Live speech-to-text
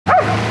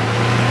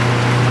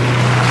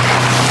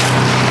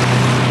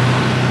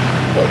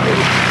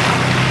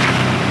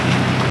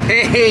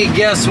Hey,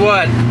 guess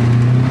what?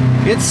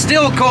 It's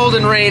still cold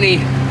and rainy.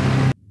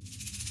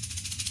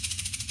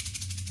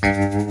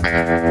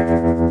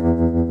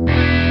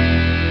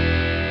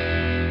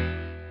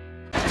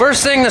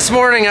 First thing this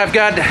morning, I've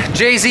got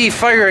JZ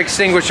Fire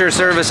Extinguisher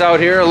Service out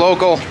here, a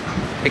local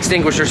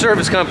extinguisher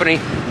service company,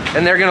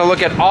 and they're gonna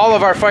look at all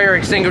of our fire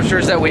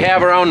extinguishers that we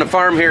have around the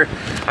farm here.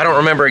 I don't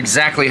remember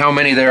exactly how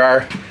many there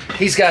are.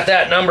 He's got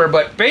that number,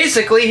 but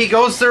basically he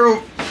goes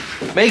through,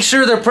 makes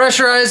sure they're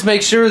pressurized,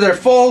 makes sure they're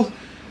full,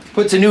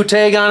 puts a new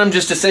tag on them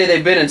just to say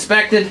they've been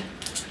inspected.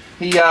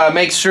 He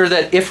makes sure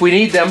that if we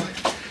need them,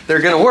 they're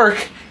gonna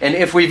work, and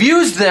if we've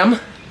used them,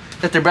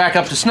 that they're back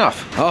up to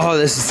snuff. Oh,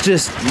 this is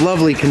just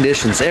lovely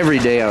conditions every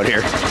day out here.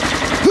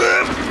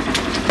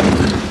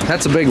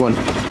 That's a big one.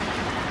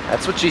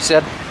 That's what she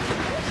said.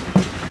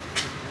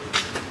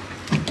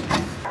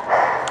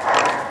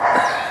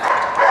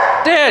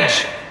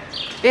 Didge,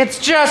 it's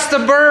just the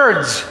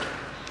birds.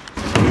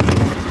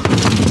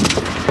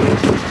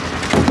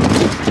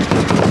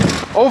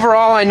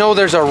 Overall, I know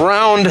there's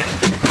around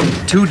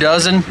 2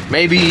 dozen,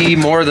 maybe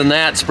more than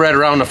that, spread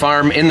around the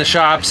farm, in the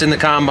shops, in the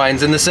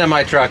combines, in the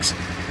semi-trucks,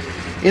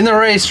 in the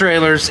race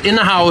trailers, in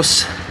the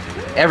house,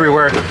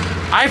 everywhere.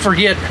 I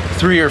forget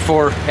 3 or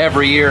 4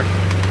 every year.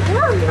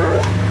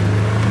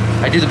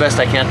 I do the best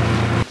I can.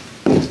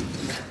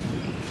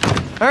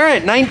 All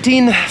right,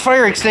 19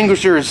 fire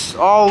extinguishers,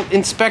 all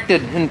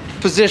inspected and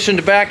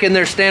positioned back in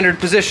their standard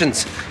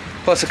positions,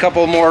 plus a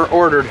couple more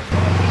ordered.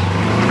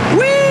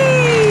 Whee!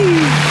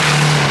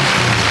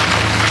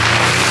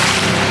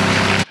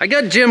 I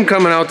got Jim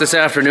coming out this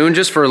afternoon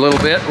just for a little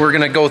bit. We're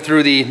gonna go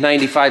through the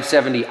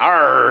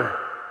 9570R.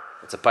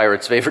 It's a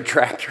pirate's favorite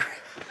tractor.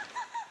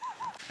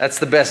 That's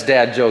the best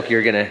dad joke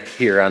you're gonna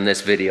hear on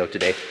this video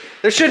today.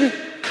 There shouldn't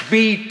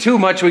be too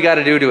much we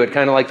gotta do to it,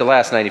 kind of like the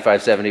last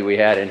 9570 we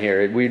had in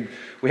here. We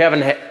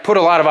haven't put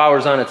a lot of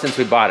hours on it since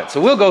we bought it.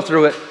 So we'll go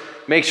through it,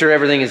 make sure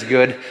everything is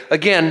good.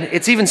 Again,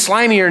 it's even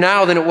slimier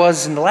now than it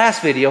was in the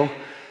last video,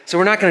 so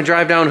we're not gonna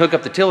drive down and hook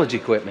up the tillage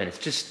equipment.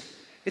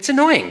 It's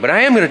annoying, but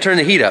I am gonna turn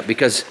the heat up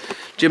because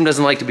Jim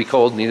doesn't like to be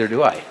cold, neither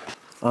do I.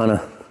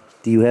 Anna,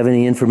 do you have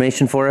any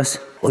information for us?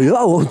 Oh yeah,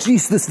 well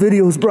geez, this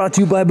video is brought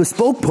to you by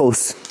Bespoke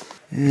Posts.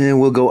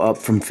 And we'll go up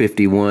from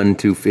 51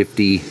 to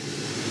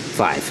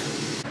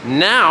 55.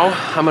 Now,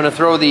 I'm gonna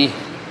throw the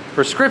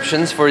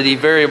prescriptions for the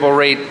variable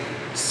rate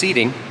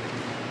seeding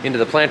into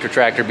the planter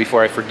tractor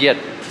before I forget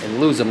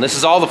and lose them. This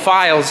is all the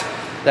files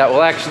that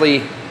will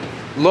actually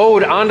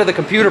load onto the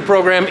computer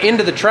program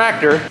into the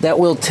tractor that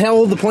will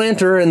tell the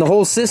planter and the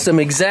whole system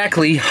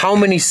exactly how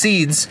many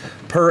seeds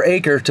per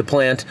acre to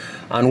plant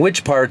on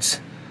which parts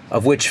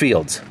of which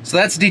fields. So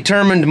that's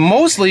determined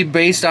mostly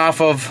based off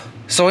of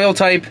soil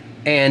type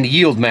and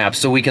yield maps,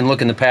 so we can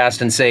look in the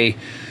past and say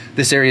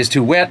this area is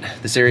too wet,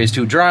 this area is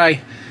too dry,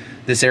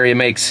 this area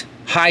makes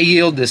high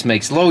yield, this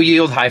makes low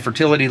yield, high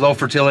fertility, low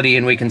fertility,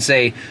 and we can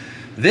say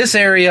this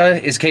area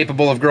is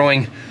capable of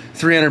growing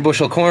 300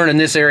 bushel corn and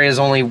this area is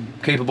only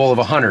capable of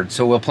 100.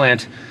 So we'll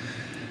plant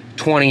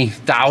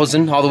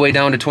 20,000 all the way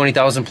down to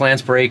 20,000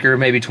 plants per acre,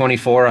 maybe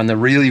 24 on the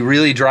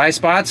really dry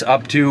spots,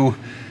 up to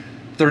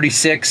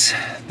 36.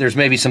 There's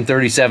maybe some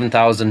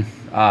 37,000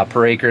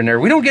 per acre in there.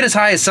 We don't get as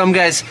high as some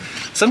guys.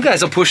 Some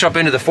guys will push up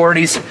into the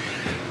 40s.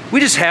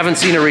 We just haven't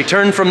seen a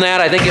return from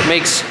that. I think it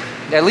makes,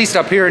 at least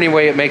up here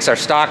anyway, it makes our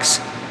stalks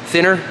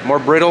thinner, more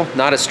brittle,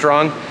 not as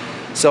strong.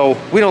 So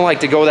we don't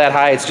like to go that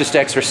high. It's just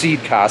extra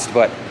seed cost,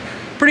 but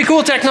pretty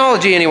cool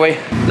technology anyway.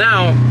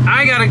 Now,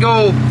 I gotta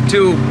go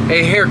to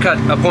a haircut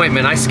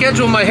appointment. I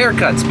schedule my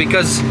haircuts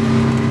because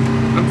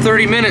I'm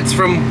 30 minutes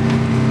from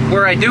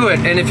where I do it,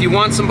 and if you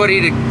want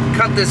somebody to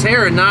cut this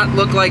hair and not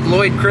look like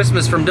Lloyd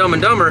Christmas from Dumb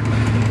and Dumber,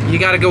 you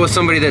gotta go with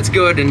somebody that's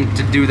good, and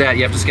to do that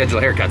you have to schedule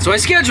a haircut. So I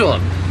schedule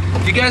them.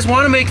 If you guys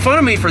want to make fun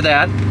of me for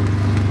that,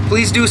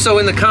 please do so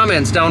in the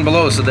comments down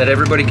below so that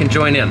everybody can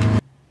join in.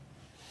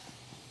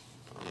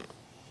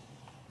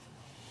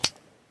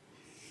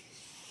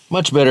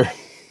 Much better.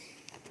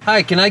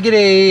 Hi, can I get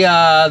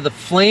the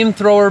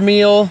flamethrower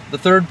meal, the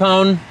 3rd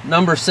pound,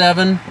 number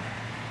 7,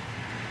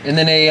 and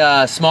then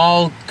a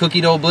small cookie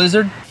dough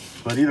blizzard?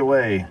 But either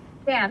way,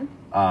 Dan,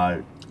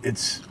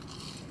 it's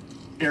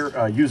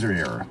user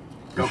error,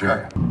 for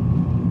sure.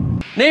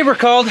 Neighbor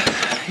called.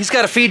 He's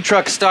got a feed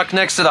truck stuck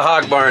next to the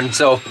hog barn,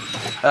 so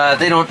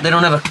they don't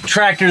have a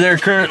tractor there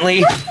currently.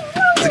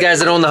 The guys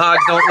that own the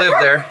hogs don't live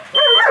there.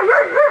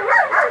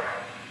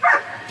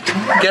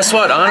 Guess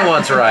what? Anna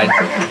wants a ride.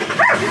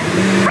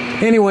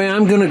 Anyway,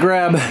 I'm gonna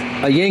grab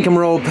a yankum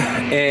rope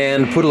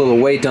and put a little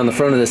weight on the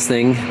front of this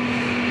thing.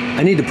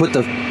 I need to put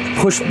the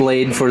push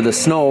blade for the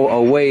snow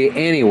away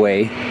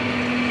anyway,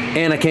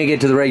 and I can't get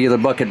to the regular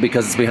bucket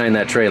because it's behind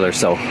that trailer,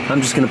 so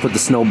I'm just gonna put the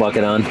snow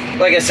bucket on.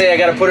 Like I say, I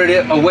gotta put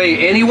it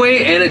away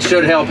anyway, and it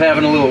should help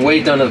having a little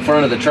weight on the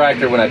front of the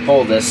tractor when I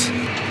pull this.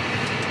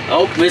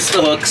 Oh, missed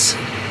the hooks.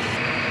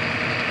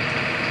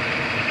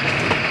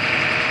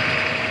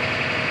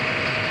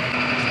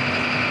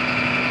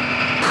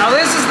 Now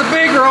this is the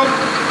big rope.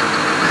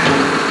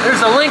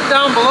 There's a link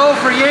down below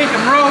for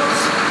yankum ropes.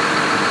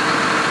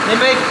 They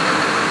make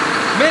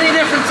Many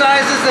different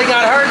sizes. They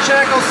got hard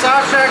shackles,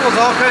 soft shackles,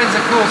 all kinds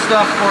of cool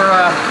stuff for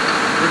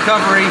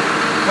recovery,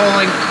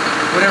 pulling,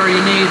 whatever you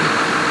need.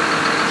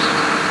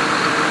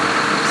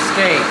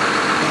 Stay.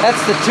 That's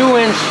the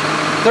 2-inch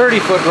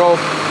 30-foot rope.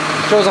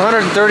 Shows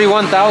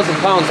 131,000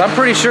 pounds. I'm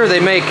pretty sure they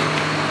make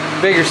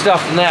bigger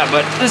stuff than that,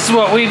 but this is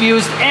what we've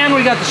used. And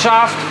we got the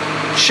shaft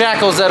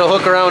shackles that'll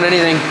hook around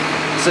anything.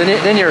 So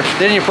then you're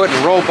putting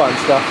rope on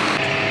stuff.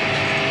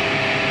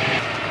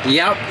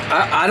 Yep,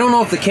 I don't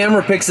know if the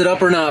camera picks it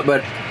up or not,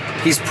 but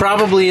he's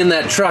probably in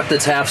that truck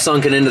that's half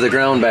sunken into the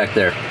ground back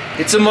there.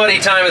 It's a muddy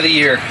time of the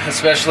year,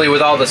 especially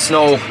with all the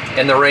snow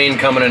and the rain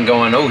coming and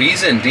going. Oh,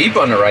 he's in deep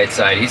on the right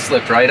side. He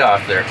slipped right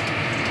off there.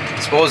 I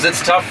suppose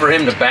it's tough for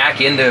him to back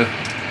into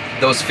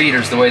those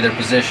feeders the way they're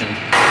positioned.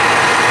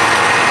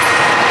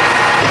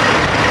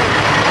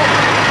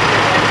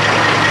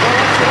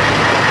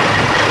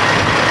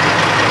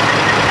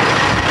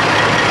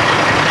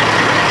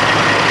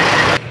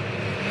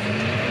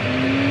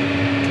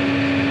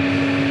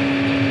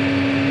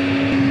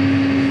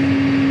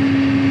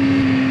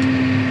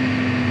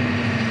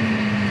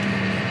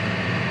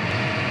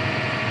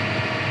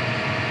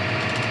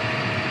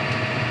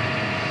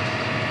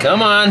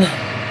 Come on.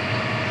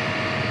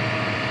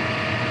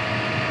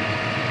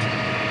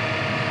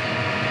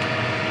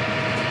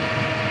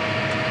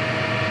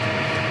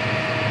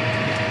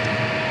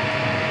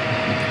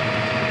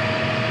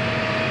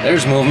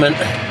 There's movement.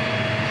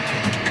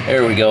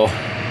 There we go.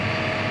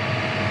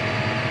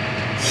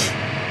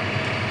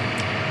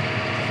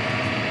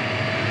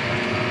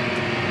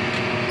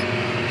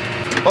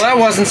 Well, that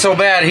wasn't so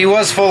bad. He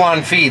was full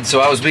on feed, so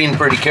I was being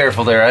pretty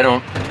careful there. I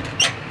don't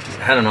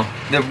know.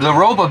 The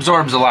rope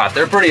absorbs a lot.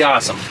 They're pretty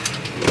awesome.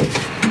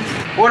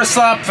 What a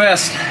slop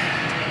fest.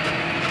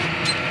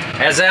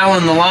 As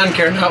Alan the lawn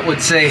care nut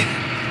would say,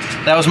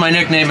 that was my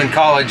nickname in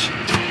college.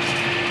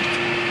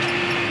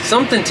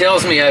 Something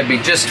tells me I'd be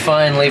just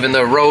fine leaving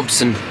the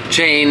ropes and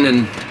chain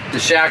and the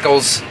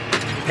shackles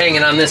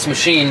hanging on this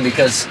machine,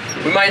 because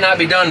we might not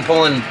be done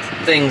pulling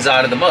things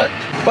out of the mud.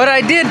 But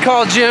I did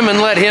call Jim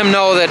and let him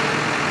know that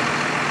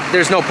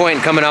there's no point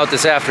in coming out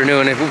this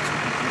afternoon.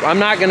 I'm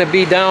not going to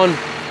be down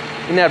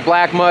in that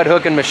black mud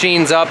hooking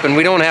machines up, and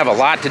we don't have a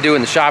lot to do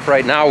in the shop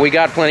right now. We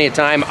got plenty of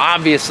time.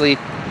 Obviously,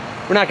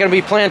 we're not going to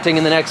be planting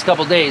in the next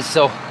couple days,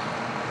 so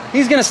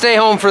he's going to stay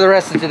home for the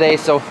rest of today,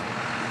 so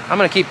I'm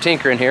going to keep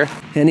tinkering here.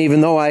 And even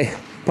though I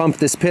pumped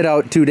this pit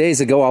out 2 days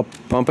ago, I'll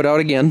pump it out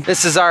again.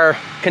 This is our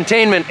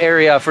containment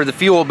area for the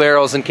fuel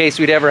barrels in case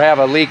we'd ever have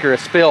a leak or a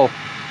spill.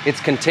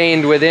 It's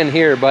contained within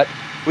here, but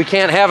we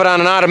can't have it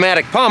on an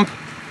automatic pump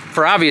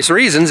for obvious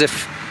reasons.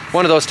 If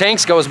one of those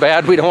tanks goes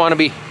bad, we don't want to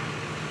be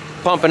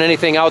pumping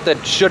anything out that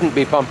shouldn't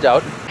be pumped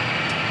out.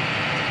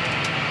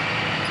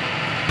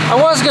 I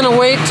was gonna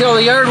wait till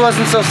the yard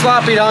wasn't so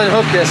sloppy to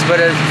unhook this,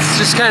 but it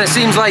just kind of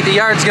seems like the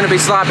yard's gonna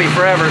be sloppy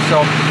forever,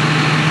 so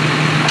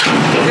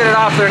we'll get it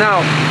off there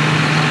now.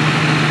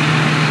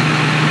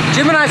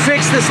 Jim and I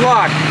fixed this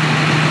lock,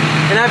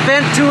 and I've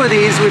bent 2 of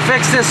these. We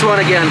fixed this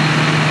one again,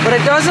 but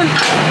it doesn't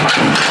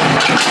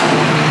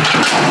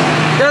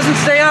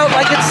stay out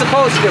like it's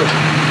supposed to.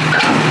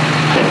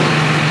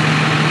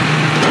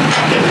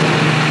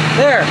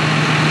 There.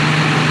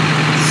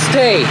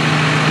 Stay.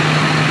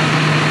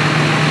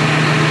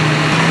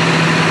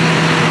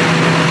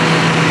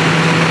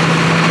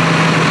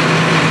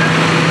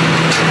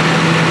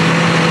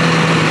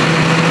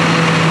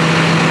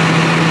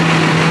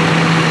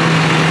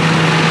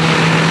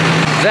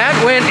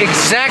 That went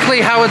exactly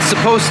how it's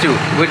supposed to,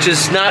 which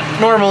is not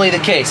normally the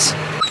case.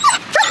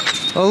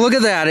 Oh, look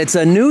at that. It's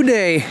a new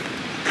day.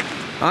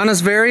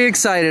 Anna's very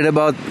excited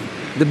about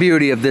the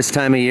beauty of this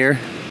time of year.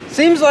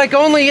 Seems like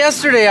only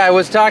yesterday I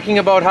was talking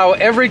about how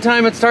every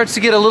time it starts to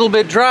get a little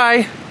bit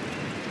dry,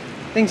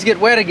 things get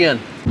wet again.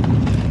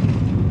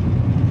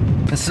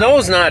 The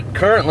snow's not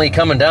currently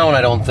coming down,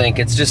 I don't think.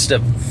 It's just a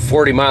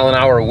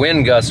 40-mile-an-hour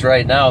wind gust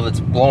right now that's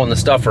blowing the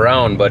stuff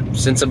around. But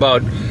since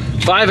about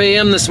 5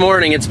 a.m. this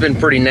morning, it's been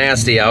pretty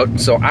nasty out.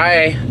 So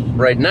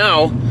right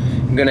now,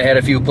 I'm gonna head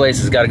a few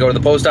places. Gotta go to the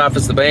post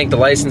office, the bank, the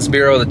license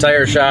bureau, the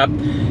tire shop,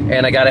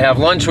 and I gotta have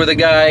lunch with a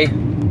guy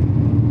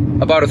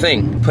about a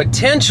thing.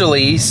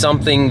 Potentially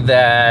something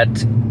that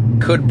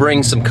could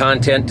bring some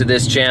content to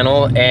this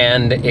channel,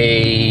 and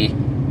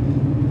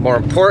more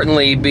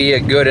importantly, be a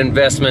good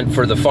investment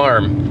for the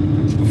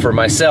farm, for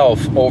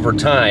myself over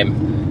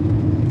time.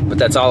 But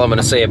that's all I'm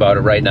gonna say about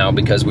it right now,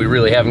 because we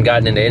really haven't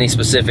gotten into any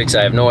specifics.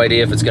 I have no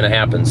idea if it's gonna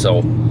happen, so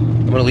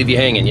I'm gonna leave you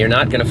hanging. You're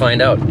not gonna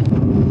find out.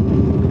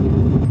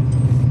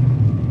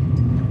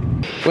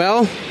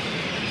 Well,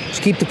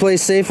 just keep the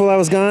place safe while I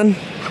was gone.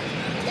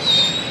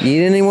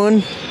 Need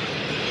anyone?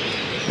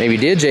 Maybe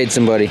did jade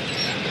somebody.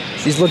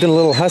 She's looking a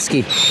little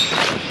husky.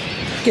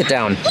 Get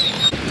down.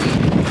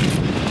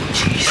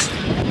 Jeez.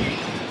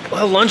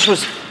 Well, lunch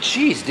was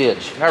cheese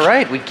ditch. All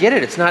right, we get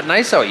it. It's not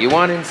nice out. You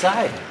want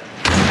inside.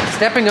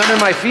 Stepping under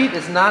my feet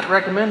is not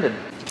recommended.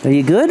 Are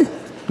you good?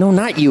 No,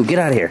 not you. Get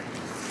out of here.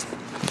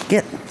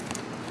 Get.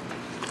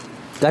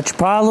 Got your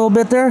paw a little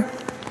bit there?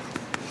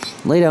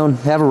 Lay down.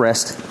 Have a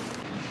rest.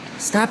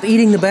 Stop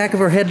eating the back of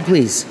her head,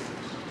 please.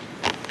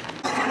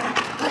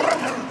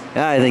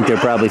 I think they're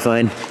probably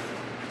fine.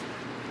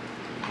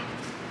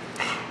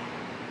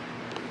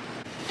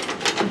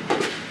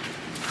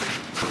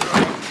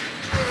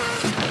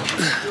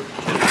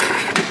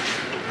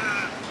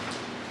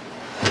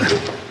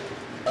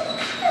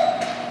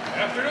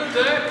 Afternoon,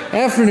 Zach.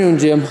 Afternoon,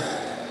 Jim.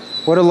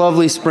 What a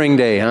lovely spring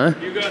day, huh?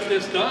 You got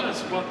this done.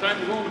 It's about time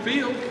to go in the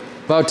field.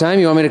 About time.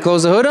 You want me to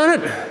close the hood on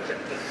it?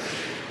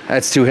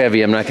 That's too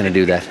heavy. I'm not going to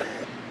do that.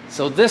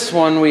 So this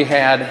one we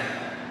had,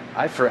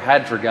 I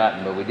had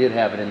forgotten, but we did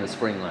have it in the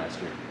spring last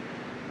year.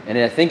 And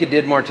I think it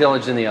did more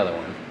tillage than the other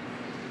one.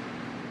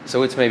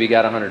 So it's maybe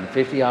got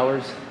 150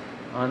 hours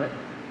on it.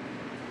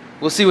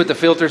 We'll see what the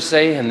filters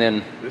say, and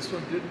then... This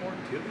one did more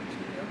tillage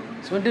than the other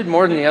one? This one did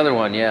more than the other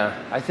one, yeah.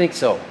 I think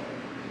so.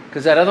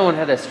 Because that other one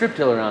had that strip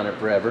tiller on it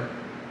forever.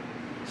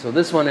 So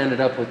this one ended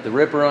up with the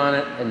ripper on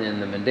it, and then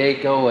the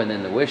Mandako, and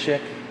then the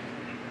Wishek.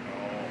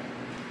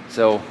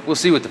 So we'll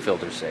see what the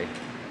filters say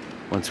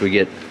once we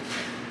get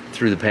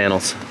through the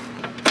panels.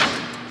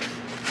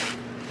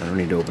 I don't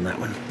need to open that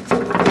one.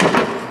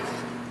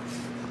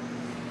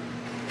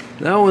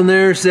 That one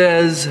there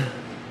says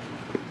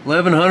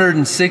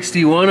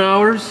 1,161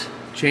 hours,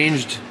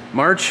 changed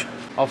March.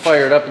 I'll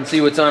fire it up and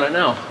see what's on it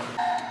now.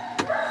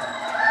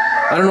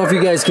 I don't know if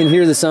you guys can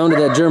hear the sound of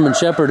that German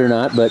Shepherd or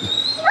not, but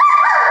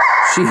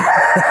she...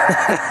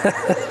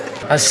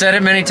 I've said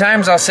it many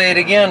times, I'll say it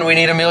again. We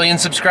need 1 million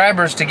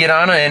subscribers to get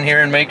Anna in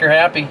here and make her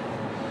happy.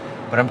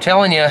 But I'm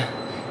telling you,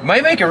 it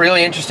might make a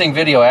really interesting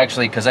video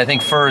actually, because I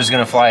think fur is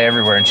gonna fly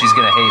everywhere and she's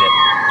gonna hate it.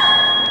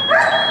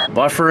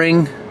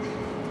 Buffering.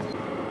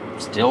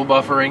 Still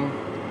buffering.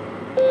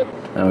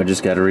 Now I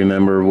just gotta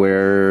remember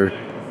where...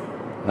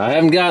 I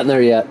haven't gotten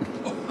there yet.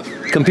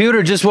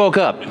 Computer just woke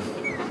up.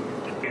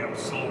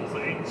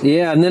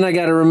 Yeah, and then I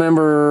gotta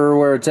remember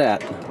where it's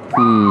at. What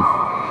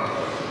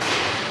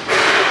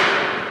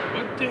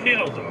the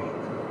hell, dog?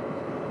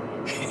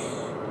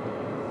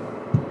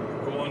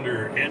 Go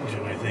under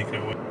engine, I think.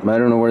 I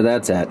don't know where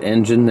that's at.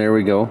 Engine, there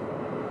we go.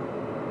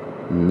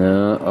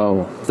 No,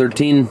 oh,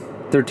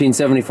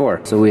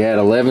 1374. So we had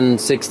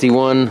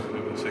 1161.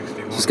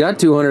 1161. It's got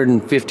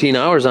 215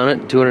 hours on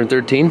it,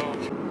 213.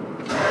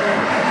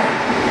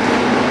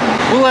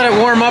 We'll let it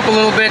warm up a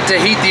little bit to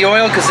heat the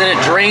oil, because then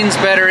it drains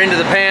better into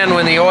the pan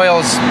when the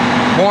oil's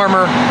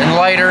warmer and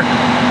lighter.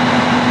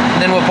 And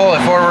then we'll pull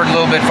it forward a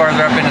little bit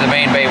farther up into the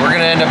main bay. We're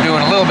going to end up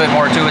doing a little bit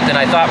more to it than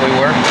I thought we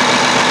were.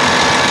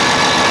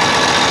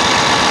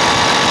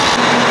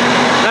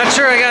 Not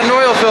sure I got an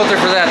oil filter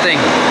for that thing.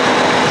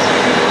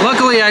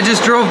 Luckily, I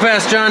just drove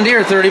past John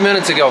Deere 30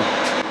 minutes ago.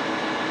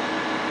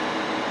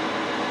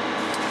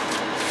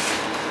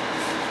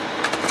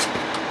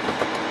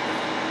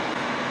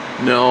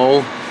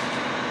 No.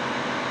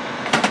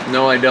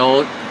 No, I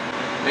don't.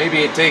 Maybe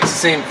it takes the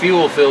same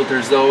fuel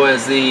filters though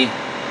as the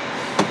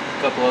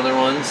couple other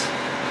ones.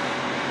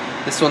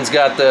 This one's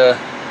got the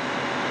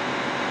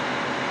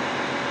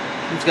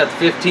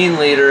 15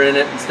 liter in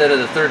it instead of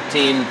the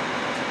 13.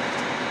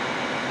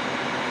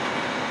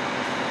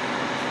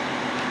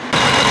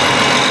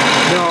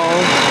 No.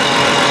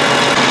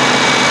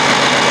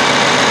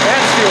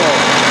 That's fuel.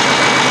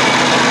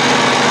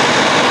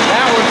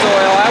 That one's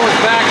oil. That was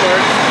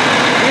backwards.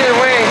 Either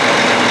way,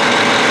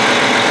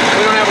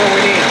 we don't have what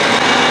we need.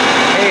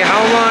 Hey, how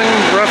long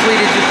roughly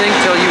did you think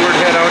till you would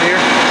head out here?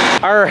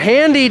 Our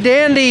handy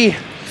dandy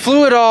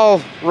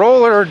Fluidol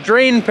roller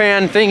drain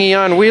pan thingy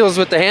on wheels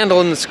with the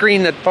handle and the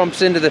screen that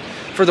pumps into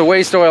for the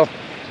waste oil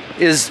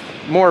is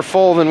more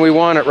full than we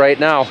want it right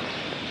now.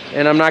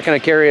 And I'm not going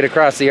to carry it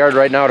across the yard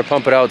right now to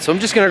pump it out. So I'm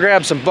just going to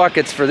grab some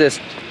buckets for this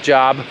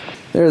job.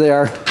 There they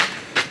are.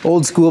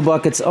 Old school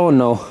buckets. Oh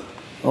no.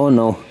 Oh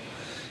no.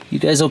 You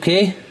guys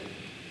okay?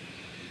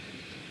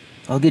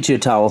 I'll get you a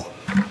towel.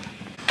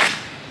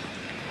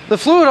 The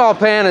Fluidol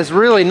pan is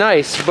really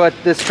nice, but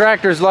this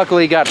tractor's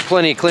luckily got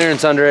plenty of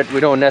clearance under it. We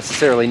don't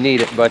necessarily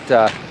need it, but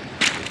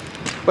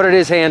it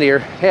is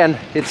handier, and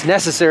it's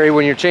necessary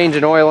when you're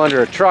changing oil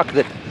under a truck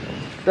that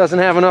doesn't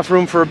have enough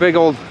room for a big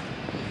old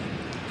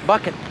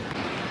bucket.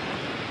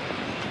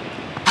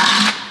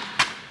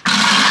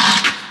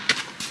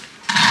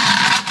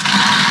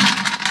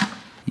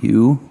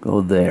 You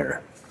go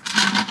there.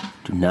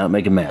 Do not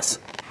make a mess.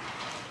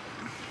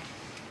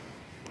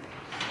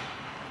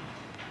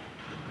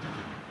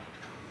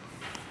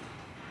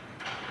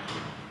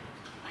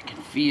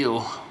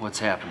 Feel what's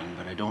happening,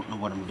 but I don't know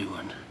what I'm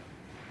doing.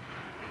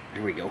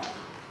 Here we go.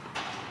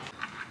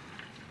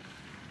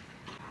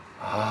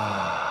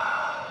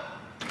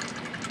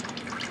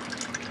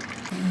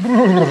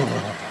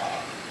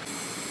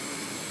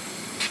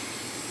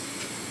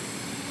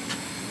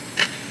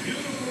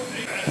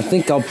 I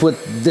think I'll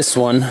put this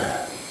one,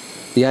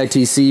 the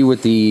ITC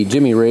with the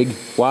Jimmy rig,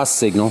 WAS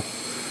signal,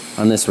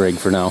 on this rig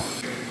for now.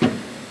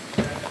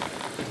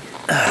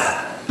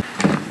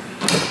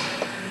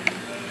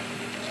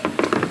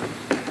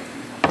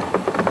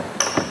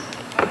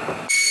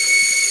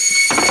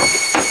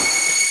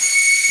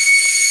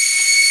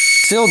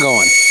 Still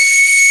going.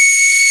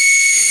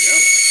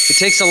 It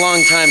takes a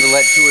long time to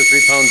let 2 or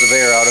 3 pounds of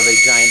air out of a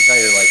giant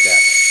tire like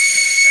that.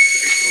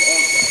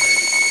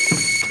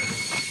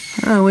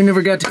 Oh, we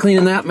never got to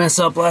cleaning that mess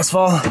up last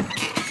fall.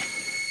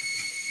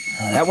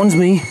 That one's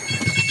me.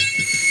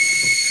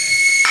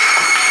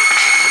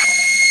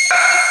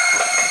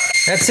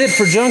 That's it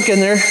for junk in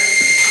there.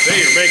 Hey,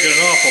 you're making an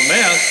awful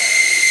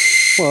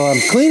mess. Well,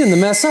 I'm cleaning the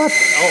mess up.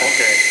 Oh,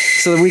 okay.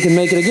 So that we can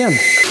make it again.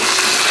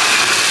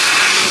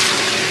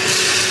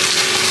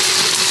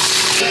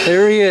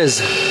 There he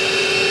is.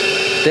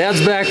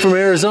 Dad's back from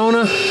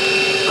Arizona.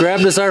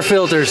 Grabbed us our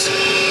filters.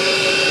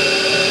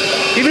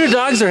 Even the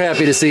dogs are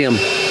happy to see him.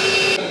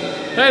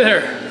 Hi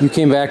there. You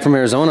came back from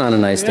Arizona on a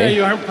nice day. Yeah,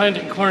 you aren't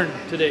planting corn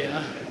today,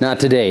 huh? Not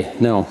today,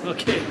 no.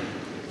 Okay.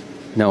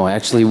 No,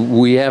 actually,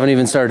 we haven't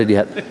even started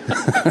yet.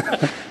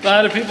 A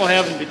lot of people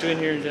haven't between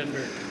here and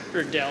Denver,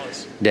 or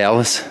Dallas.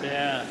 Dallas?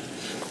 Yeah.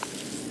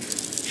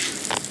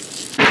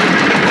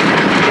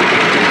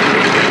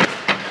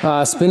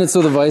 Spin it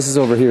so the vise is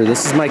over here.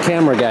 This is my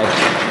camera guy.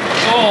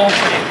 Oh,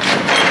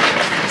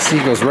 okay. See,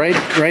 he goes right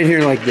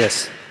here like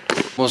this.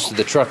 Most of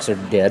the trucks are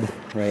dead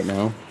right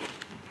now.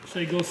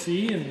 Should I go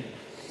see and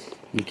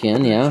You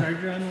can, yeah.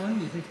 charger on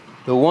one? You think?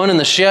 The one in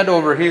the shed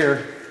over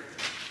here,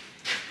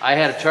 I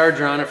had a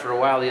charger on it for a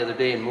while the other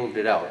day and moved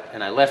it out.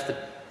 And I left the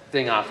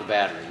thing off the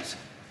batteries.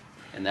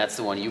 And that's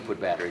the one you put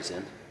batteries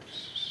in.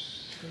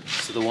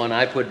 So the one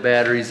I put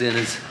batteries in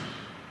is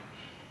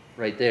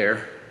right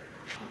there.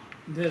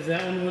 Does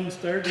that one wouldn't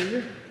start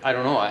either? I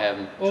don't know, I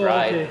haven't Oh,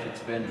 tried.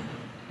 okay.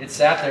 It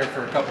sat there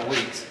for a couple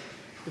weeks.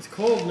 It's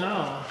cold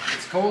now.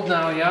 It's cold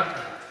now, yeah.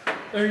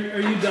 Are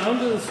you down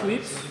to the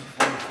sweeps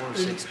 4,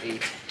 6, 8.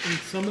 in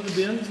some of the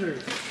bins, or?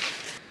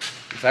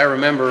 If I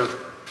remember,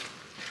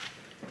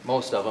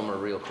 most of them are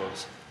real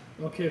close.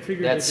 Okay, I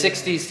figured. That I did.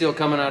 60 is still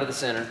coming out of the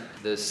center.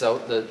 The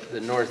south,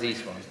 the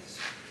northeast one.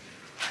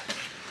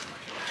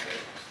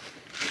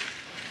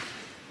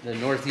 The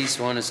northeast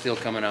one is still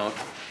coming out.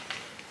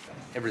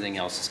 Everything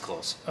else is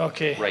close.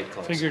 Okay. Right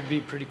close. Figured it'd be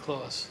pretty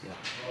close.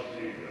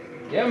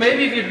 Yeah,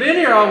 maybe if you'd been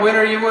here all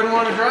winter, you wouldn't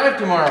want to drive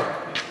tomorrow.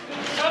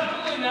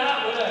 Probably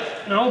not, would I?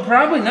 No,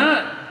 probably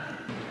not.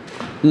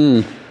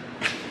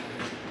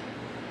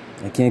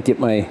 I can't get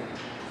my...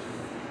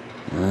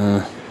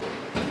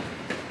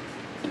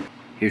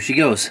 Here she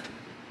goes.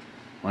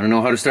 Want to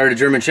know how to start a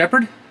German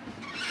Shepherd?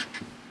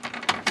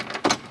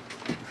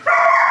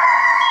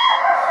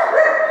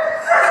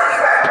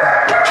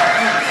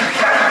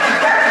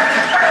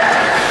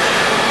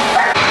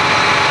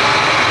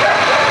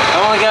 I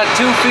only got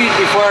 2 feet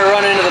before I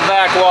run into the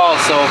back wall,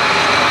 so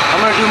I'm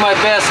going to do my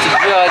best to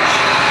judge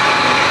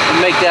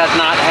and make that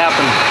not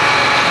happen.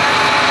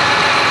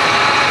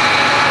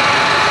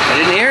 I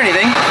didn't hear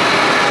anything.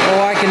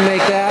 Oh, I can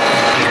make that.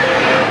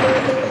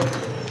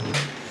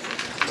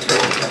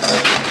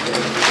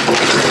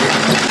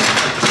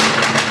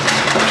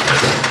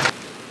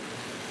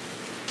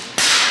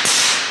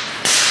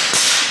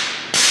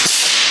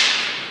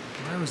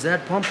 Why was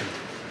that pumping?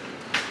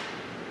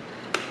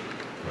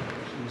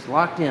 It was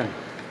locked in.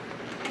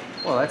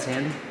 Well, that's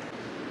handy.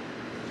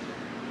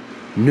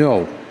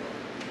 No.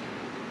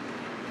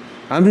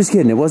 I'm just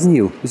kidding. It wasn't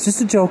you. It's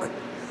just a joke.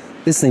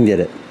 This thing did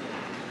it.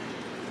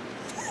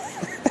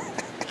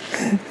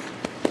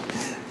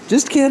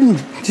 Just kidding.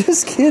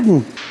 Just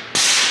kidding.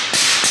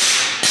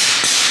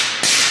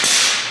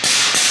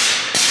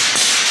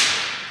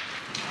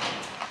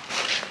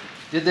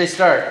 Did they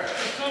start?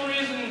 For some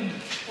reason,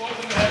 both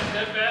of them had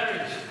dead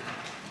batteries.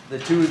 The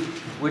two,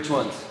 which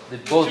ones? The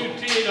both. Two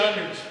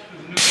T800s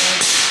with new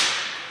batteries.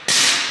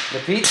 The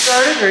Pete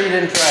started, or you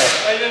didn't try it?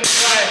 I didn't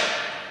try it.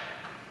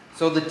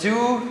 So the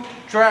two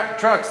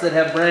trucks that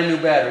have brand new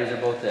batteries are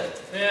both dead.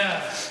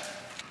 Yeah.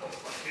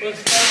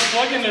 What's that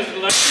plug-in? Is it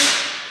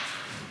electric?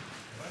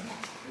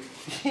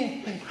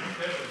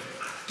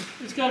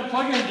 It's got a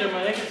plug-in, Jim.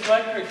 I think it's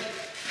electric.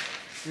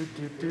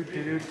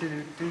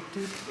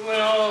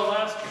 Well,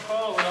 last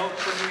call without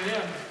plugging it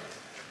in.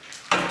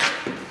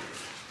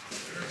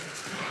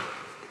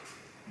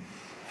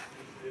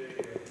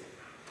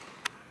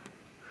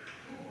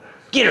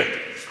 Get her!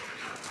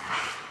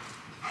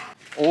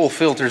 Oil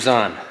filter's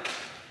on.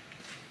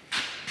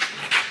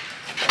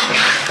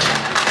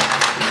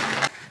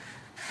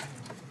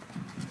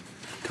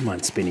 Come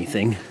on, spinny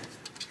thing.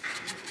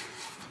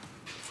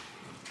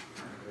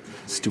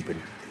 Stupid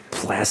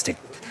plastic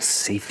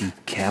safety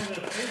cap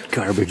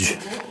garbage.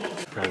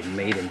 Probably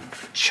made in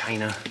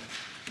China.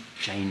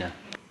 China.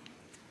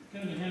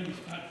 Kind of a handy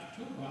spot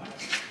for toolbox.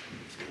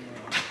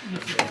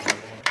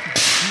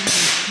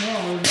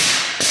 Small and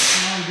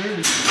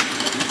dirty.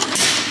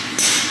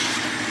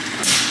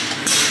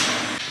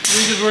 You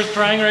think it's worth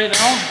trying right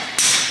now?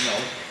 No.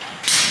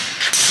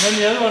 Then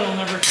the other one will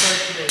never start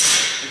today.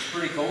 It's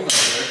pretty cold out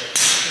there.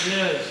 It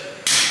is.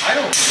 I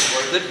don't think it's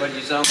worth it, but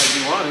you sound like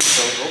you want it,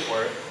 so go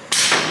for it.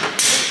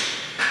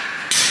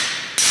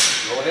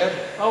 Go ahead.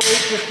 I'll wait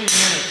 15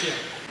 minutes,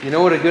 yeah. You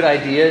know what a good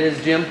idea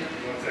is, Jim?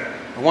 What's that?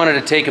 I wanted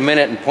to take a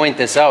minute and point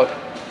this out.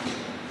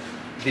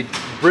 The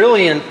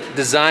brilliant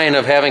design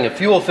of having a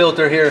fuel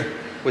filter here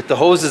with the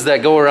hoses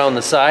that go around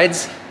the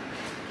sides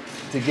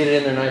to get it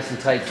in there nice and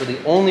tight. So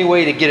the only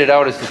way to get it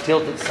out is to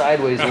tilt it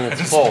sideways when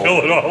it's full.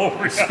 Spill it all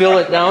over. Spill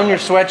it down your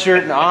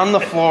sweatshirt and on the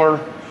floor.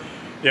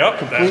 Yep.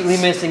 Completely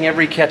missing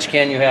every catch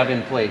can you have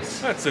in place.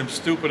 That's some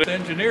stupid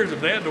engineers.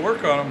 If they had to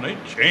work on them,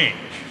 they'd change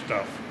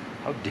stuff.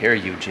 How dare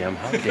you, Jim?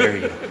 How dare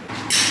you?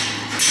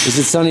 Is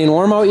it sunny and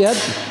warm out yet?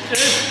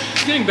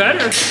 It's getting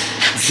better.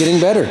 It's getting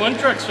better. One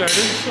truck started,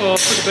 so I'll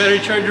put the battery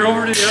charger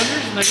over to the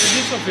others and I can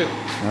do something.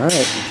 All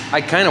right.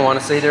 I kind of want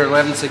to say they're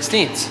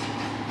 11/16ths.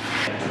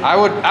 I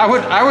would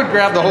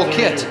grab the whole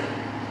kit.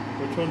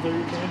 Which ones are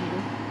you trying to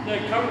do?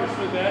 That covers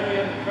for the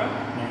battery on the truck.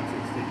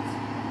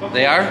 9/16.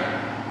 They are?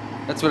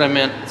 That's what I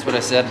meant. That's what I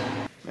said.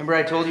 Remember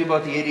I told you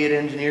about the idiot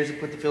engineers that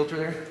put the filter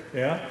there?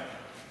 Yeah.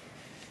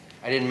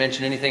 I didn't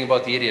mention anything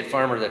about the idiot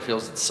farmer that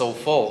feels it's so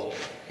full,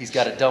 he's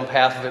got to dump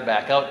half of it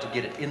back out to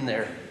get it in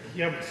there.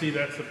 Yeah, but see,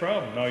 that's the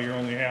problem. Now you're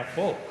only half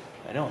full.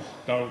 I know.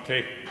 That'll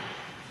take.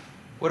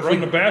 What if Run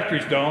the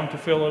batteries down to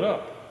fill it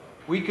up.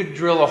 we could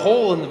drill a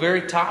hole in the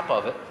very top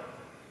of it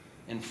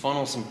and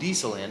funnel some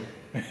diesel in,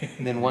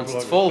 and then once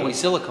it's full, we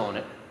silicone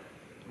it.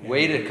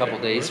 Wait a couple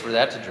days for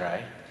that to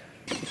dry.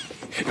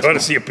 You want to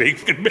see a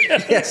pavement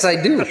bed? Yes,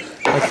 I do.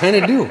 I kind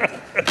of do.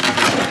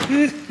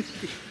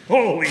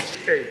 Holy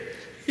shit.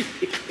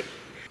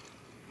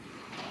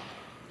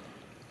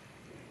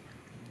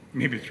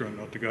 Maybe it's running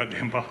out the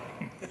goddamn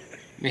bottom.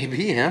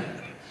 Maybe, huh?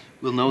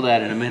 We'll know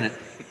that in a minute.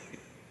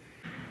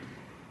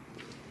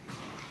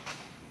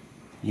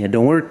 Yeah,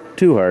 don't work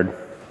too hard.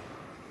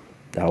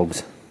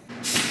 Dogs.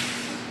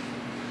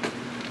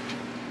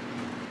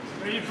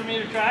 Ready for me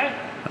to try?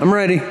 I'm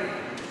ready.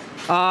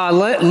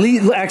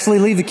 Actually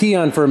leave the key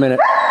on for a minute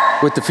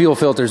with the fuel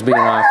filters being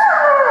off.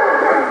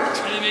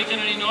 Are they making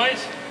any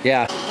noise?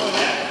 Yeah.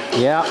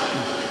 Yeah.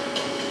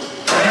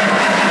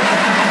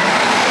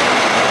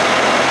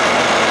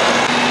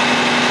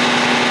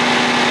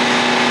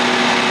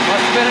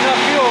 Must have been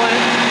enough fuel in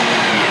it.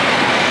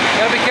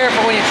 Gotta be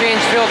careful when you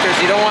change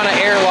filters. You don't want to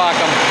airlock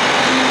them.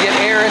 Get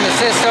air in the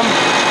system.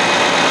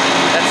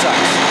 That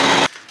sucks.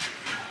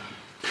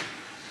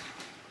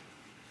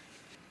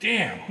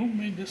 Damn, who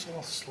made this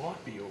all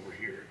sloppy over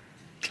here?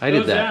 I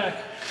did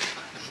that.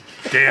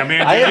 Damn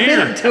I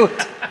engineer. admitted to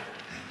it.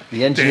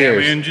 The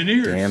engineers. Damn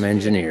engineers. Damn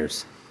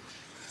engineers.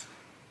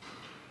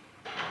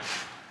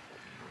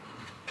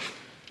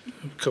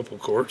 A couple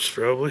quarts,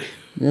 probably.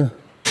 Yeah.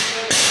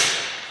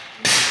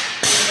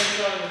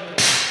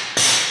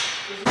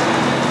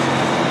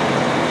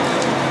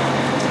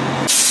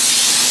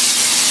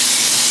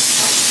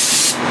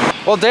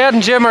 Well, Dad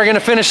and Jim are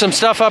gonna finish some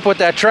stuff up with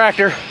that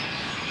tractor.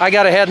 I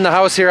gotta head in the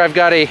house here. I've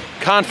got a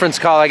conference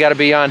call I gotta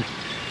be on.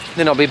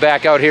 Then I'll be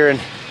back out here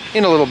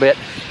in a little bit.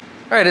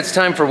 All right, it's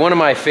time for one of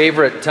my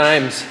favorite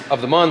times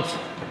of the month.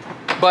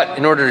 But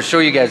in order to show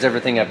you guys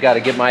everything, I've got to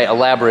get my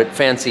elaborate,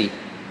 fancy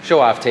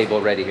show-off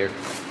table ready here.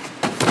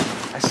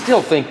 I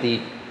still think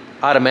the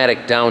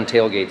automatic down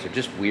tailgates are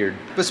just weird.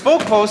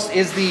 Bespoke Post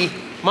is the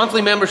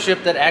monthly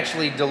membership that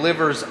actually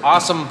delivers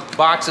awesome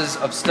boxes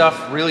of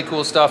stuff, really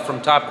cool stuff from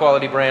top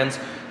quality brands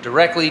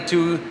directly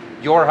to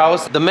your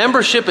house. The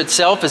membership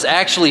itself is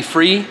actually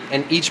free,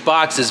 and each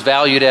box is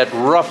valued at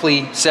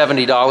roughly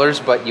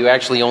 $70, but you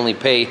actually only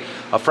pay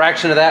a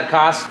fraction of that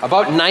cost.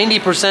 About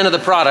 90% of the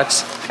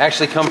products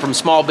actually come from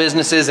small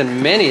businesses,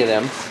 and many of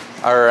them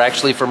are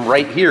actually from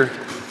right here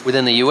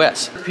within the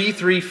US.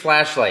 P3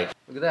 flashlight.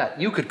 Look at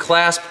that. You could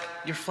clasp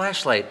your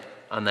flashlight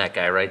on that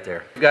guy right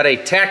there. We've got a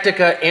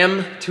Tactica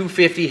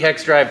M250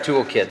 hex drive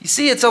toolkit. You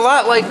see, it's a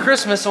lot like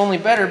Christmas, only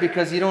better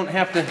because you don't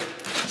have to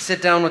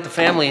sit down with the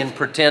family and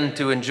pretend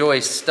to enjoy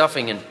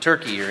stuffing and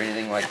turkey or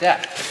anything like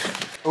that.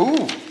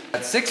 Ooh,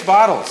 got 6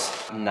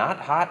 bottles. Not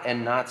hot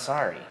and not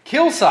sorry.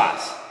 Kill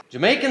sauce.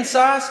 Jamaican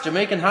sauce,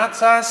 Jamaican hot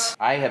sauce.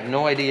 I have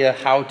no idea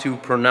how to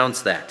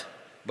pronounce that,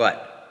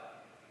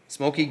 but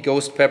smoky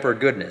ghost pepper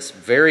goodness.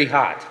 Very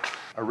hot.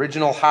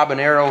 Original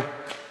habanero,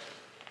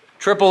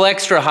 triple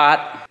extra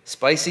hot,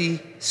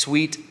 spicy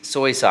sweet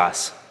soy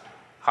sauce.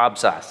 Hob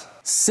sauce.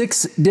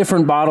 6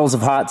 different bottles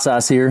of hot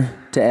sauce here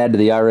to add to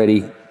the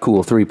already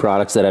cool 3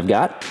 products that I've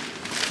got.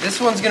 This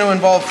one's gonna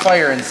involve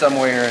fire in some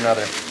way or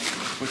another,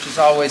 which is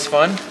always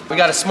fun. We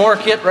got a s'more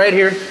kit right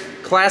here.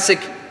 Classic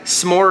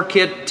s'more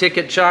kit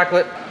ticket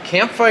chocolate.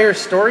 Campfire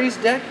stories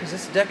deck? Is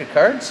this a deck of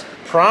cards?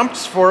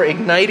 Prompts for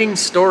igniting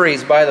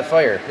stories by the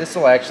fire. This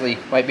will actually,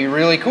 might be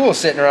really cool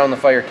sitting around the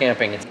fire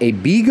camping. It's A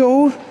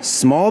Bigo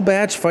small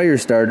batch fire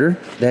starter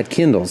that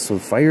kindles, so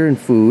fire and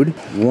food.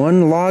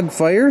 1 log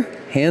fire,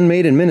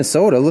 handmade in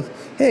Minnesota. Look,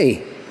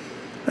 hey,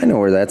 I know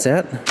where that's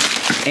at.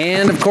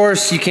 And of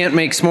course, you can't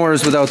make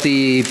s'mores without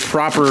the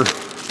proper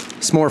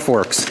s'more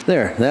forks.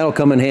 There, that'll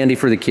come in handy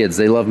for the kids.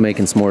 They love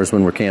making s'mores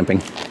when we're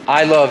camping.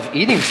 I love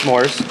eating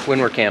s'mores when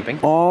we're camping.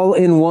 All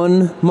in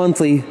one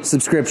monthly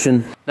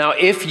subscription. Now,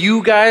 if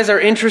you guys are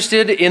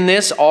interested in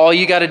this, all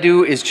you gotta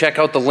do is check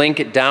out the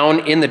link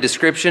down in the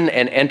description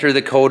and enter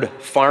the code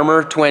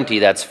FARMER20.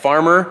 That's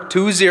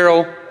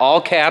FARMER20,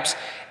 all caps,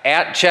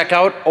 at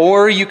checkout,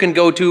 or you can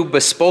go to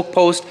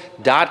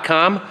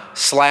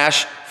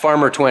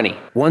bespokepost.com/farmer20.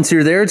 Once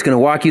you're there, it's going to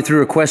walk you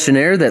through a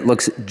questionnaire that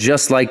looks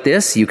just like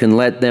this. You can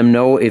let them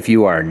know if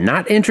you are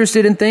not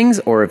interested in things,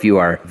 or if you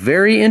are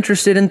very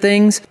interested in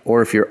things,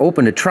 or if you're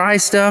open to try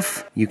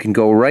stuff. You can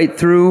go right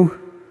through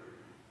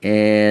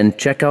and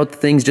check out the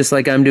things just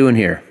like I'm doing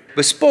here.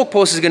 Bespoke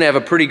Post is going to have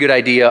a pretty good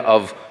idea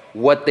of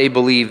what they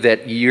believe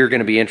that you're going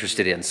to be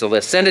interested in. So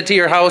let's send it to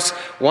your house.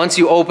 Once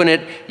you open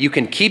it, you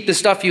can keep the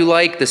stuff you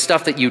like. The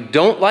stuff that you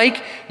don't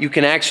like, you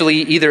can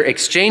actually either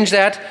exchange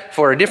that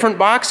for a different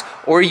box,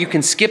 or you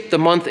can skip the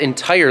month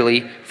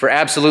entirely for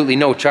absolutely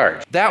no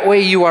charge. That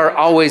way you are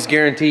always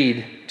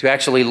guaranteed to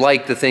actually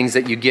like the things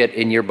that you get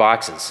in your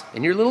boxes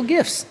and your little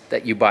gifts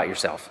that you bought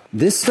yourself.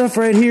 This stuff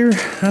right here,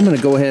 I'm going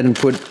to go ahead and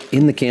put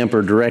in the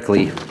camper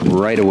directly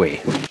right away.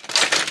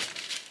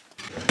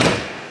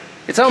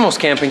 It's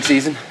almost camping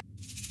season.